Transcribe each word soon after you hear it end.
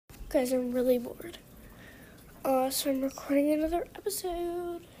Guys, I'm really bored. So I'm recording another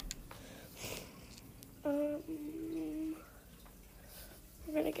episode. We're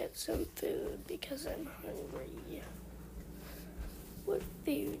gonna get some food because I'm hungry. What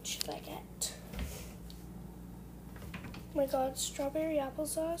food should I get? Oh my god, strawberry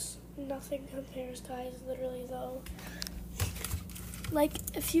applesauce. Nothing compares, guys, literally though. Like,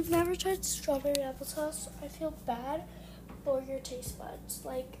 if you've never tried strawberry applesauce, I feel bad for your taste buds.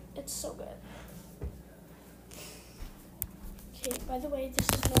 Like, it's so good. Okay, by the way, this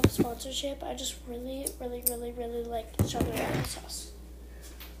is not a sponsorship. I just really like strawberry applesauce.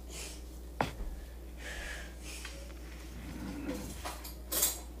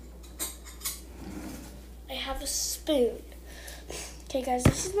 I have a spoon. Okay, guys,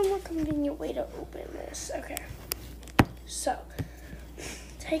 this is the more convenient way to open this. Okay. So,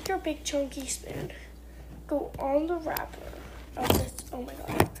 take your big chunky spoon. Go on the wrapper of this,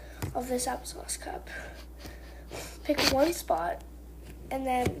 of this applesauce cup. Pick one spot and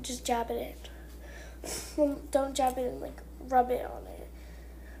then just jab it in. Well, don't jab it in, like rub it on it.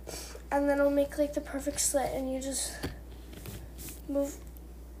 And then it'll make like the perfect slit and you just move.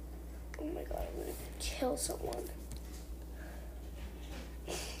 Oh my god, I'm gonna kill someone.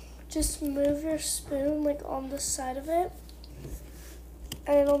 Just move your spoon like on the side of it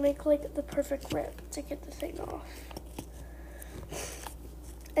and it'll make like the perfect rip to get the thing off.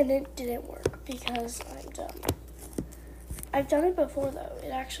 And it didn't work because I'm dumb. I've done it before though. It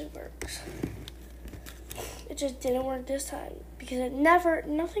actually works. It just didn't work this time because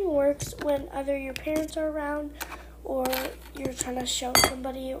nothing works when either your parents are around or you're trying to show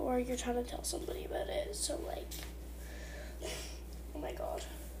somebody or you're trying to tell somebody about it. So like, oh my god.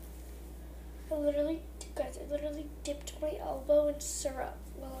 I literally dipped my elbow in syrup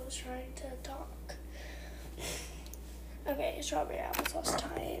while I was trying to talk. Okay, strawberry applesauce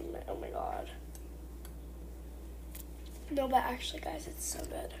time. Oh my god. No, but actually, guys, it's so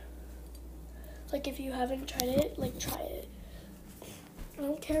good. Like, if you haven't tried it, like, try it. I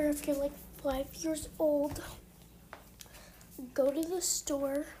don't care if you're, like, 5 years old. Go to the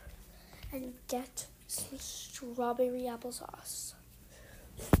store and get some strawberry applesauce.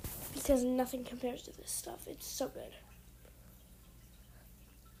 Because nothing compares to this stuff. It's so good.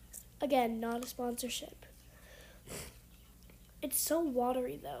 Again, not a sponsorship. It's so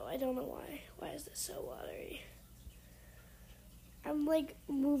watery, though. I don't know why. Why is this so watery? I'm, like,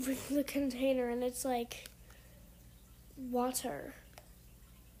 moving the container, and it's, like, water.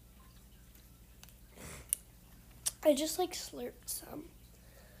 I just, like, slurped some.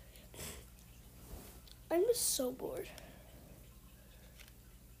 I'm just so bored.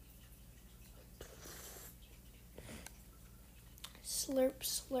 Slurp,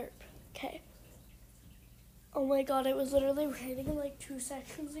 slurp. Okay. Oh my god, it was literally raining like 2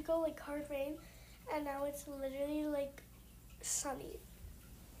 seconds ago, like hard rain, and now it's literally like sunny.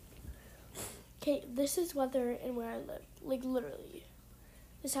 Okay, this is weather in where I live, like literally.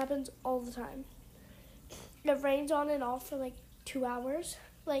 This happens all the time. It rains on and off for like 2 hours.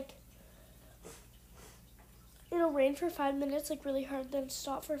 Like, it'll rain for 5 minutes, like really hard, then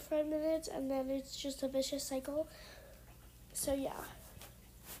stop for 5 minutes, and then it's just a vicious cycle. So yeah.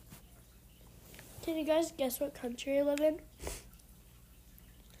 Can you guys guess what country I live in?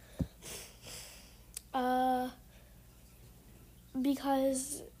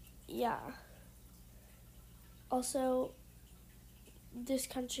 Because, yeah. Also, this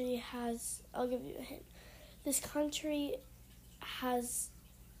country has, I'll give you a hint. This country has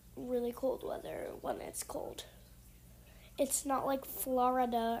really cold weather when it's cold. It's not like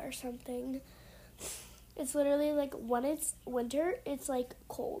Florida or something. It's literally like when it's winter, it's like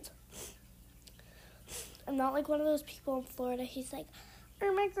cold. I'm not like one of those people in Florida. He's like,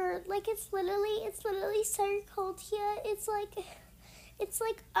 oh my god, like it's literally so cold here. It's like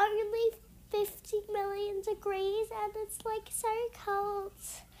only 50 million degrees and it's like so cold.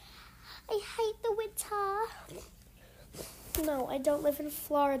 I hate the winter. No, I don't live in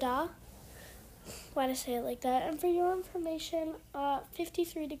Florida. Why did I say it like that? And for your information,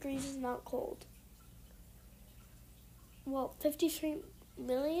 53 degrees is not cold. Well, 53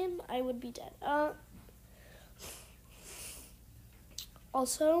 million, I would be dead.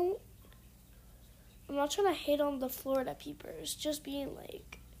 Also, I'm not trying to hate on the Florida peepers, just being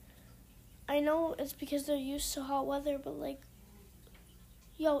like, I know it's because they're used to hot weather, but like,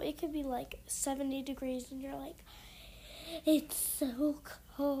 yo, it could be like 70 degrees and you're like, it's so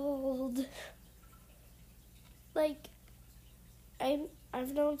cold. Like,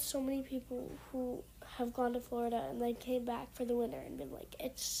 I've known so many people who have gone to Florida and then came back for the winter and been like,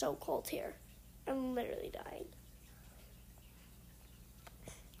 it's so cold here. I'm literally dying.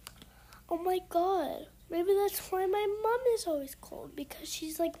 Oh my god. Maybe that's why my mom is always cold, because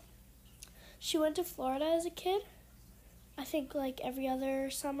she went to Florida as a kid. I think like every other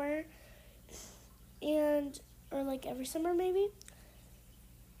summer, or like every summer maybe.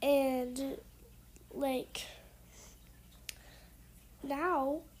 And like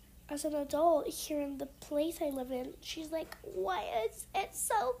now, as an adult here in the place I live in, she's like, why is it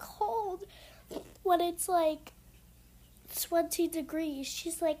so cold when it's like 20 degrees?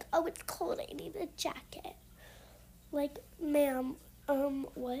 She's like, oh, it's cold, I need a jacket. Like, ma'am,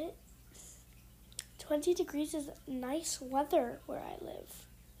 what? 20 degrees is nice weather where I live.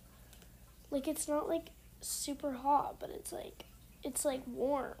 Like, it's not like super hot, but it's like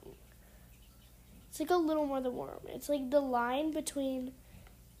warm. It's like a little more than warm. It's like the line between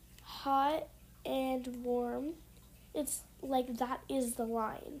hot and warm. It's like that is the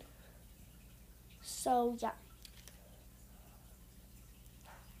line. So, yeah.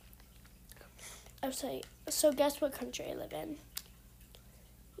 I'm sorry. So, guess what country I live in?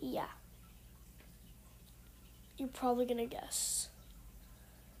 Yeah. You're probably gonna guess.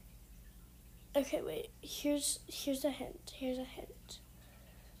 Okay, wait. Here's a hint.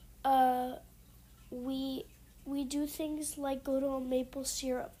 We do things like go to a maple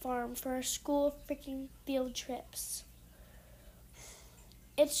syrup farm for our school freaking field trips.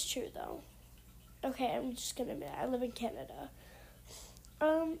 It's true though. Okay, I'm just gonna admit I live in Canada.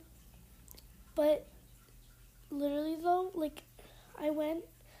 But literally though, like I went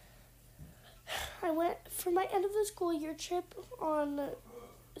for my end of the school year trip on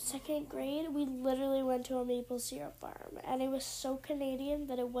 2nd grade. We literally went to a maple syrup farm, and it was so Canadian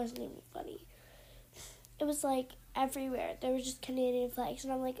that it wasn't even funny. It was like everywhere there was just Canadian flags,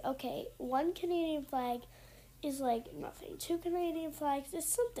 and I'm like, okay, 1 Canadian flag is like nothing. 2 Canadian flags is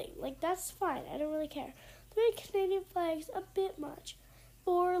something. Like, that's fine. I don't really care. 3 Canadian flags, a bit much.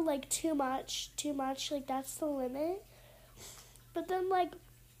 4, like, too much. Like, that's the limit. But then, like,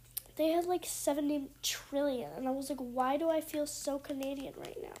 they had, like, 70 trillion. And I was like, why do I feel so Canadian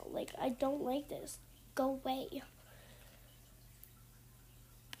right now? Like, I don't like this. Go away.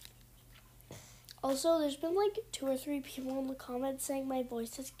 Also, there's been, like, 2 or 3 people in the comments saying my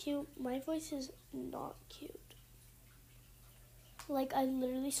voice is cute. My voice is not cute. Like, I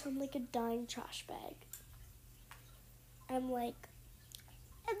literally sound like a dying trash bag. I'm like,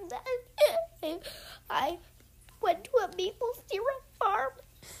 and then I went to a maple syrup farm.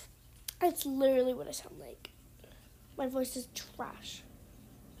 That's literally what I sound like. My voice is trash.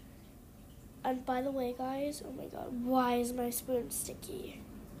 And by the way, guys, oh my god, why is my spoon sticky?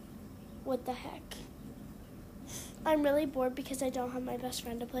 What the heck? I'm really bored because I don't have my best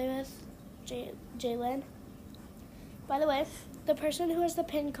friend to play with, Jalen. By the way, the person who has the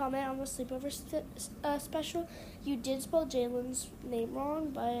pinned comment on the sleepover special, you did spell Jalen's name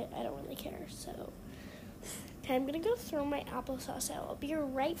wrong, but I don't really care. So, okay, I'm gonna go throw my applesauce out. I'll be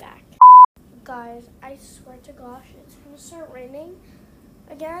right back. Guys, I swear to gosh, it's gonna start raining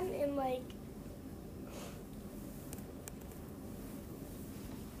again in like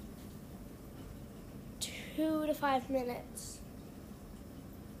 2 to 5 minutes.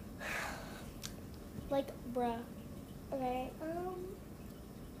 Like, bruh. Okay,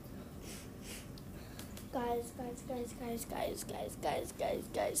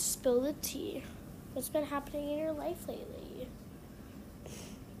 guys, spill the tea. What's been happening in your life lately?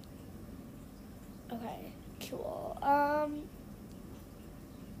 Okay, cool.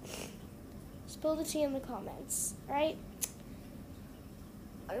 Spill the tea in the comments, right?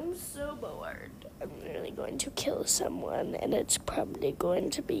 I'm so bored. I'm really going to kill someone, and it's probably going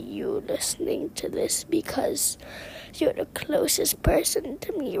to be you listening to this because you're the closest person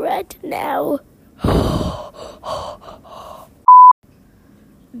to me right now.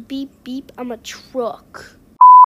 Beep, beep, I'm a truck.